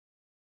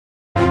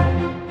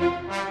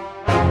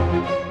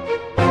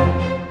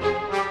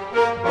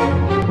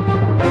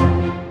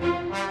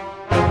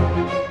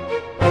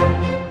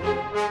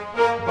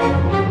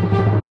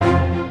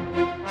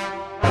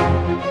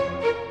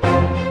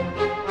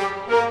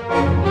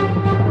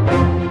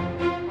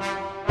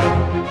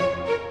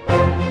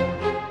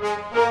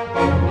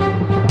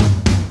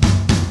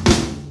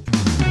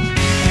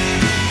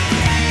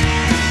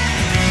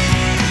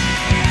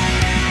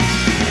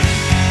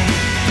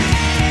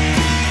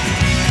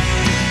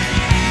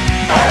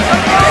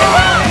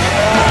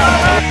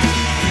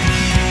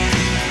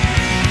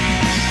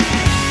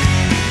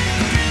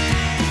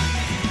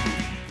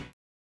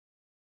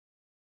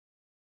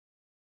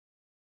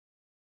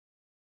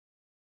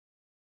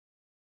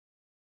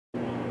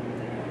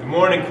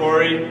morning,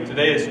 Corey.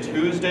 Today is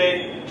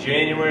Tuesday,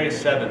 January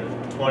 7th,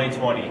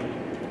 2020.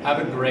 Have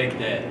a great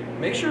day.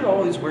 Make sure to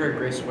always wear a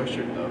gray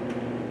sweatshirt though.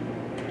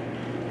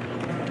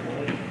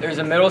 There's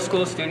a middle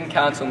school student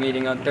council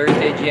meeting on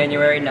Thursday,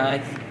 January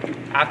 9th.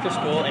 After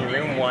school in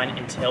room 1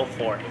 until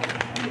 4.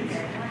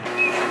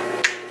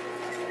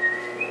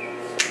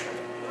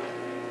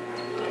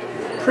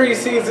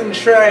 Preseason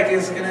track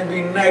is going to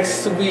be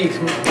next week,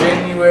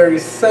 January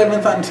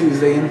 7th on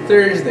Tuesday and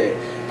Thursday.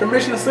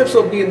 Permission slips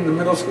will be in the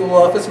middle school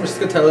office,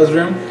 Mr. Scatella's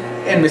room,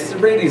 and Mr.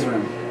 Brady's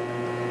room.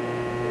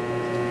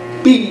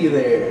 Be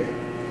there.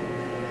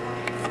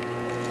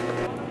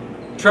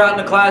 Trout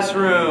in the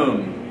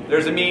classroom.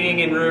 There's a meeting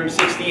in room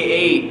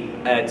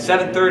 68 at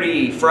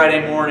 7:30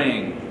 Friday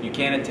morning. If you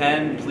can't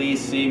attend,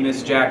 please see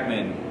Miss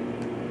Jackman.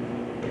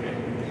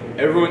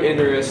 Everyone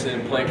interested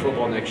in playing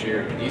football next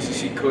year needs to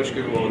see Coach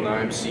Goodwill in the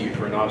IMC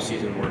for an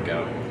off-season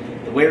workout.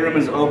 The weight room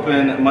is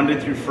open Monday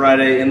through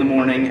Friday in the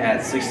morning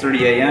at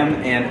 6:30 a.m.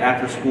 and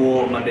after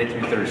school Monday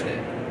through Thursday.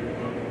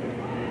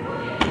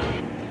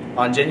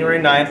 On January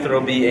 9th, there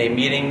will be a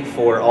meeting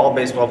for all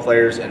baseball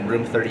players in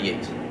room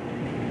 38.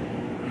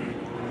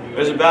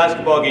 There's a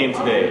basketball game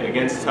today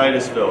against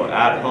Titusville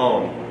at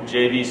home.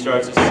 JV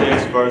starts at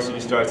 6, varsity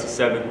starts at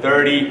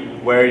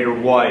 7:30. Wear your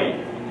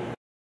white.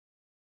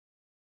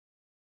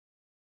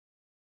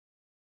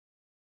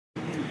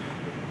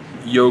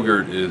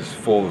 Yogurt is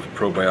full of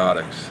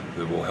probiotics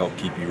that will help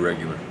keep you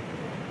regular.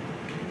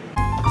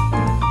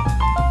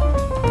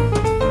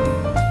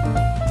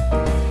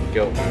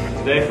 Go.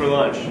 Today for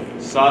lunch,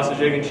 sausage,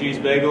 egg, and cheese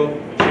bagel,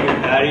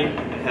 chicken patty,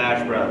 and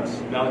hash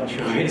browns. No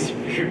choice,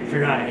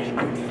 right.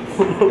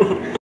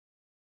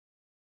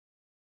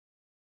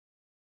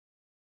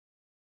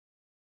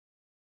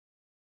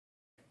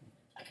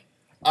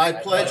 I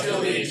pledge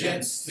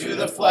allegiance to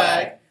the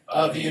flag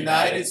of the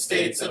United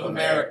States of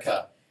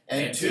America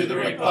and to the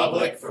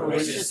republic for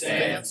which it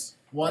stands,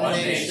 one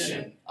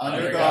nation,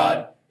 under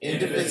God,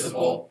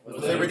 indivisible, with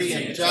liberty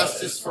and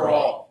justice for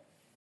all.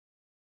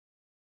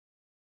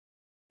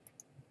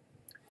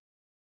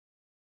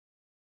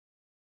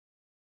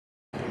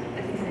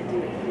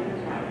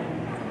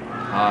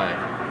 Hi,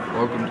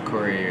 welcome to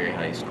Corey Area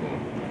High School,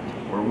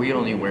 where we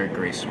only wear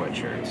gray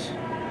sweatshirts.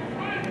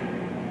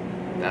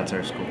 That's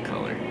our school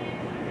color,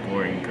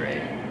 boring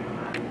gray.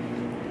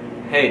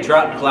 Hey,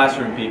 Trout in the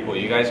classroom people,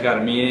 you guys got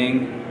a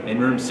meeting in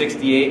room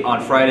 68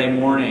 on Friday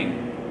morning.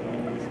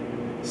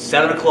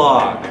 7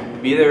 o'clock.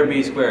 Be there or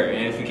be square.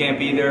 And if you can't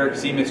be there,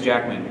 see Miss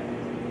Jackman.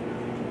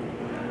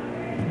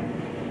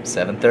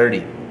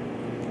 7:30.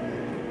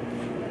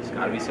 It's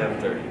gotta be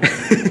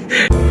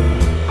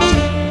 7:30.